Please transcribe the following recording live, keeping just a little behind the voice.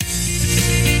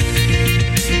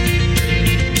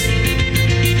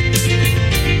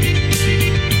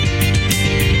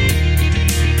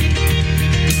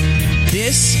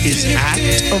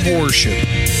of Worship,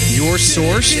 your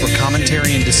source for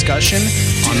commentary and discussion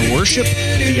on worship,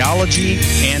 theology,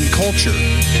 and culture.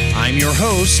 I'm your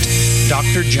host,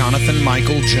 Dr. Jonathan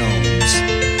Michael Jones.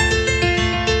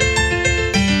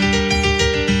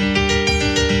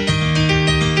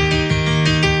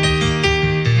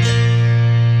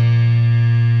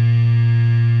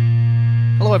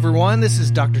 Hello, everyone. This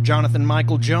is Dr. Jonathan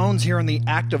Michael Jones here on the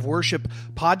Act of Worship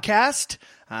podcast.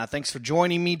 Thanks for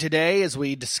joining me today as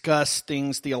we discuss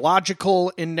things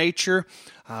theological in nature,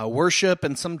 worship,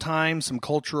 and sometimes some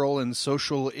cultural and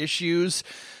social issues.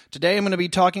 Today I'm going to be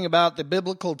talking about the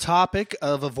biblical topic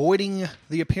of avoiding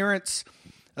the appearance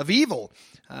of evil.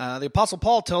 The Apostle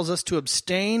Paul tells us to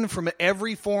abstain from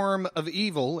every form of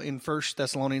evil in 1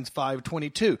 Thessalonians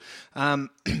 5:22.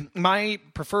 My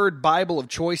preferred Bible of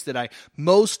choice that I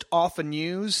most often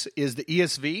use is the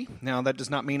ESV. Now, that does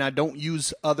not mean I don't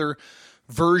use other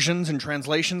versions and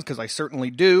translations, because I certainly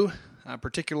do,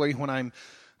 particularly when I'm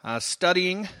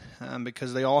studying,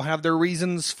 because they all have their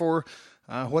reasons for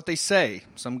what they say,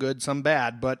 some good, some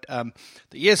bad. But the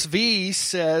ESV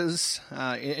says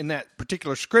in that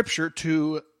particular scripture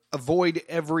to avoid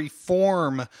every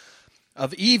form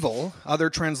of evil. Other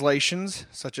translations,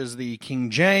 such as the King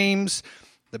James,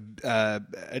 the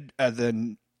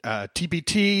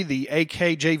TPT, the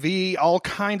AKJV, all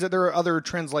kinds of other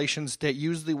translations that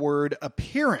use the word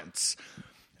appearance.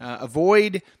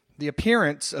 Avoid the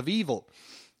appearance of evil.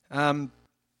 In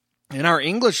our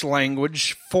English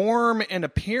language, form and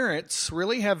appearance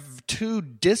really have two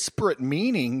disparate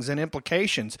meanings and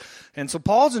implications. And so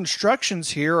Paul's instructions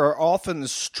here are often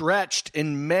stretched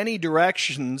in many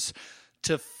directions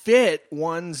to fit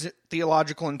one's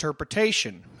theological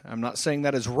interpretation. I'm not saying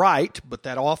that is right, but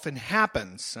that often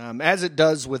happens, as it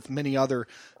does with many other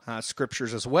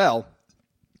scriptures as well.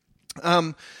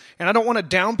 And I don't want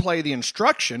to downplay the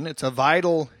instruction. It's a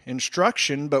vital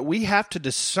instruction, but we have to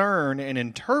discern and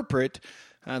interpret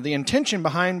the intention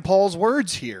behind Paul's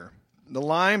words here. The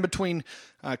line between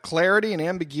clarity and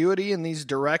ambiguity in these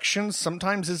directions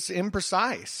sometimes is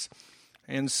imprecise.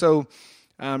 And so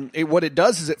what it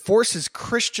does is it forces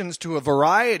Christians to a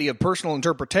variety of personal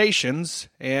interpretations,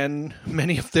 and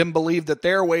many of them believe that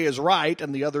their way is right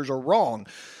and the others are wrong.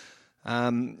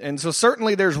 And so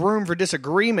certainly there's room for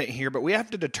disagreement here, but we have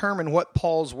to determine what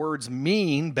Paul's words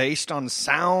mean based on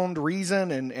sound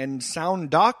reason and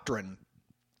sound doctrine.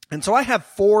 And so I have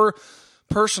four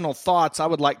personal thoughts I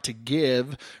would like to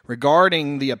give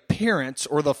regarding the appearance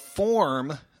or the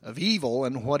form of evil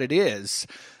and what it is,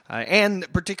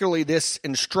 and particularly this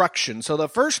instruction. So the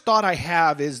first thought I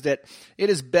have is that it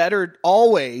is better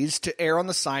always to err on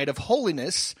the side of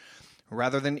holiness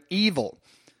rather than evil.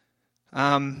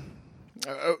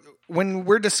 When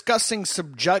we're discussing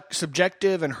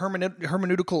subjective and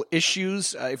hermeneutical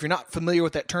issues, if you're not familiar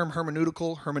with that term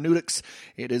hermeneutics,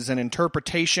 it is an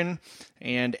interpretation,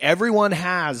 and everyone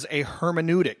has a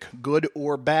hermeneutic, good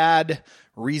or bad,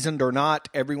 reasoned or not.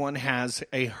 Everyone has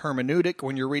a hermeneutic.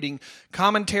 When you're reading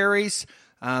commentaries,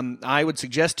 I would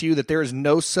suggest to you that there is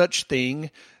no such thing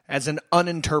as an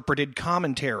uninterpreted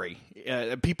commentary.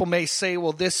 People may say,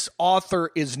 well, this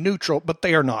author is neutral, but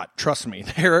they are not. Trust me,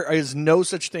 there is no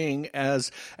such thing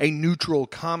as a neutral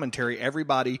commentary.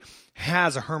 Everybody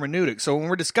has a hermeneutic. So when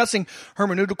we're discussing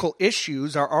hermeneutical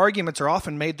issues, our arguments are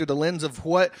often made through the lens of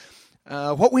what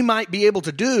we might be able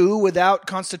to do without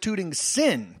constituting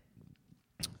sin.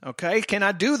 Okay, can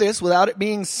I do this without it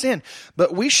being sin?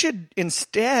 But we should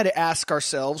instead ask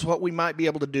ourselves what we might be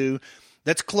able to do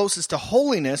that's closest to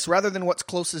holiness rather than what's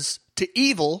closest to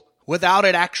evil without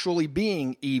it actually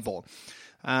being evil.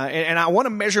 And I want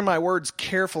to measure my words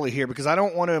carefully here, because I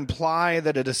don't want to imply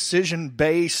that a decision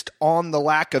based on the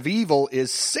lack of evil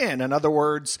is sin. In other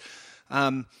words,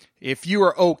 if you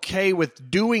are okay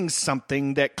with doing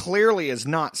something that clearly is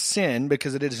not sin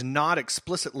because it is not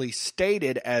explicitly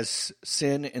stated as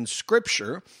sin in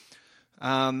Scripture,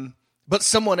 but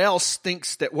someone else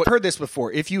thinks that, I've heard this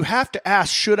before, if you have to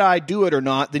ask, should I do it or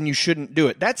not, then you shouldn't do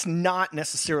it. That's not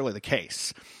necessarily the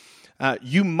case.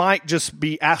 You might just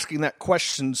be asking that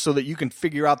question so that you can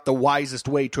figure out the wisest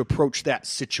way to approach that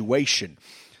situation.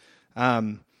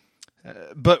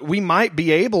 But we might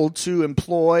be able to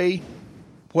employ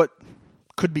what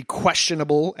could be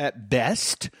questionable at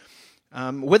best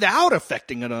without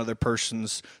affecting another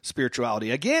person's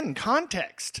spirituality. Again,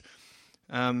 context.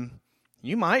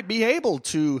 You might be able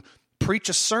to preach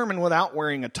a sermon without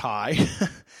wearing a tie,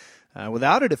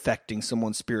 without it affecting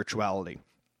someone's spirituality.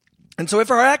 And so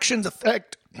if our actions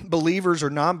affect believers or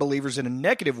non-believers in a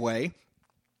negative way,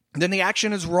 then the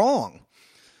action is wrong.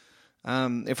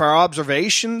 If in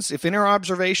our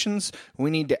observations,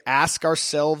 we need to ask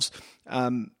ourselves,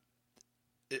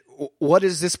 what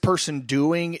is this person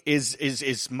doing?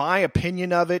 Is my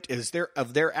opinion of it,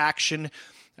 of their action,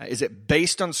 is it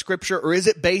based on Scripture or is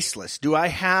it baseless? Do I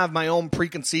have my own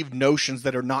preconceived notions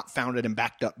that are not founded and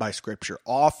backed up by Scripture?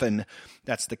 Often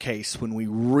that's the case when we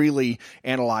really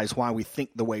analyze why we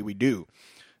think the way we do.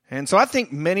 And so I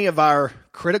think many of our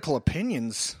critical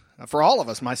opinions, for all of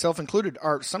us, myself included,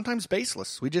 are sometimes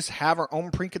baseless. We just have our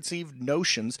own preconceived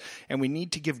notions, and we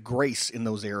need to give grace in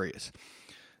those areas.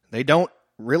 They don't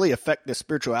really affect the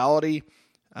spirituality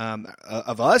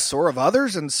of us or of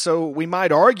others, and so we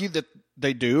might argue that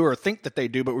they do or think that they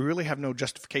do, but we really have no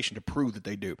justification to prove that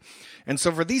they do. And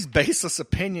so for these baseless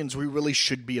opinions, we really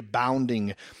should be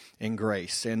abounding in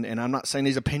grace. And I'm not saying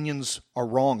these opinions are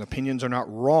wrong. Opinions are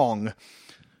not wrong.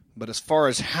 But as far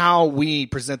as how we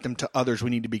present them to others, we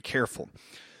need to be careful.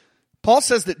 Paul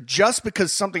says that just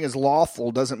because something is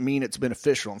lawful doesn't mean it's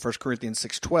beneficial in 1 Corinthians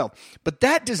 6:12. But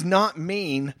that does not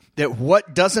mean that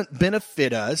what doesn't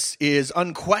benefit us is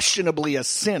unquestionably a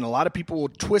sin. A lot of people will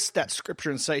twist that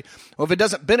scripture and say, well, if it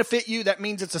doesn't benefit you, that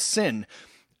means it's a sin.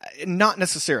 Not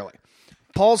necessarily.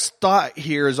 Paul's thought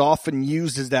here is often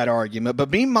used as that argument,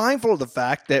 but be mindful of the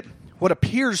fact that what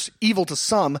appears evil to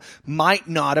some might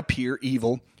not appear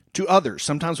evil to others.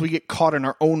 Sometimes we get caught in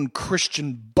our own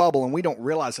Christian bubble and we don't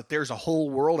realize that there's a whole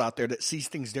world out there that sees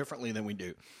things differently than we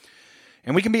do.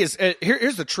 And we can be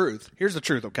here's the truth. Here's the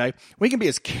truth, okay? We can be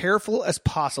as careful as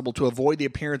possible to avoid the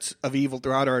appearance of evil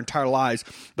throughout our entire lives.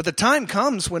 But the time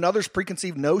comes when others'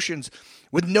 preconceived notions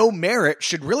with no merit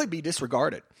should really be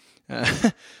disregarded.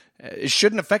 It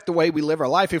shouldn't affect the way we live our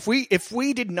life. If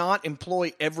we did not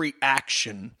employ every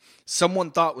action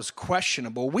someone thought was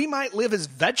questionable, we might live as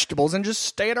vegetables and just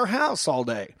stay at our house all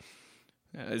day.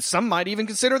 Some might even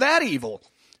consider that evil.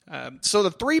 So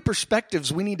the three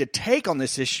perspectives we need to take on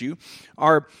this issue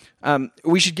are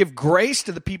we should give grace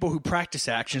to the people who practice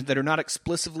actions that are not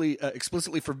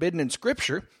explicitly forbidden in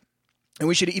Scripture. And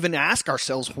we should even ask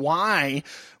ourselves why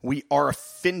we are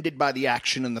offended by the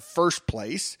action in the first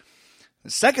place. The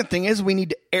second thing is we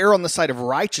need to err on the side of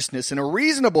righteousness in a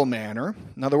reasonable manner.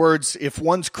 In other words, if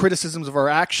one's criticisms of our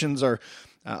actions are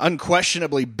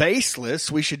unquestionably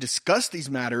baseless, we should discuss these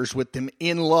matters with them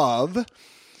in love.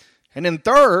 And then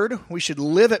third, we should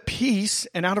live at peace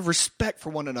and out of respect for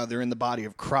one another in the body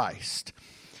of Christ.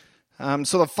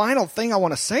 So the final thing I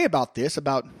want to say about this,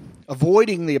 about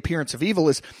avoiding the appearance of evil,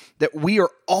 is that we are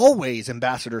always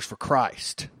ambassadors for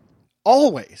Christ.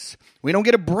 Always. We don't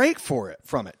get a break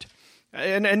from it.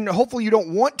 And hopefully you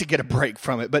don't want to get a break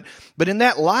from it. But in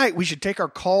that light, we should take our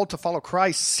call to follow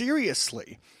Christ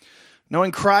seriously.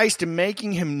 Knowing Christ and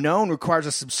making Him known requires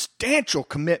a substantial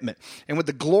commitment. And with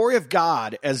the glory of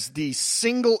God as the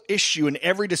single issue in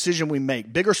every decision we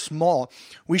make, big or small,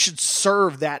 we should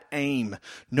serve that aim.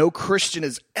 No Christian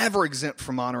is ever exempt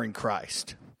from honoring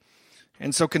Christ.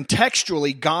 And so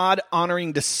contextually,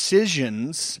 God-honoring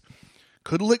decisions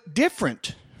could look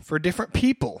different for different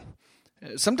people.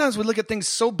 Sometimes we look at things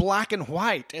so black and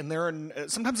white, and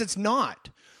sometimes it's not.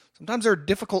 Sometimes there are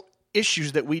difficult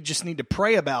issues that we just need to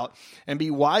pray about and be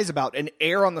wise about and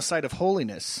err on the side of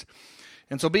holiness.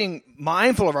 And so being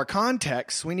mindful of our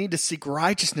context, we need to seek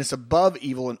righteousness above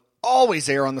evil and always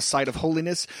err on the side of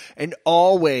holiness and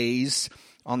always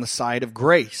on the side of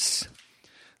grace.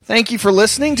 Thank you for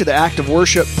listening to the Act of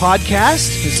Worship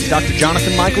podcast. This is Dr.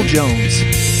 Jonathan Michael Jones.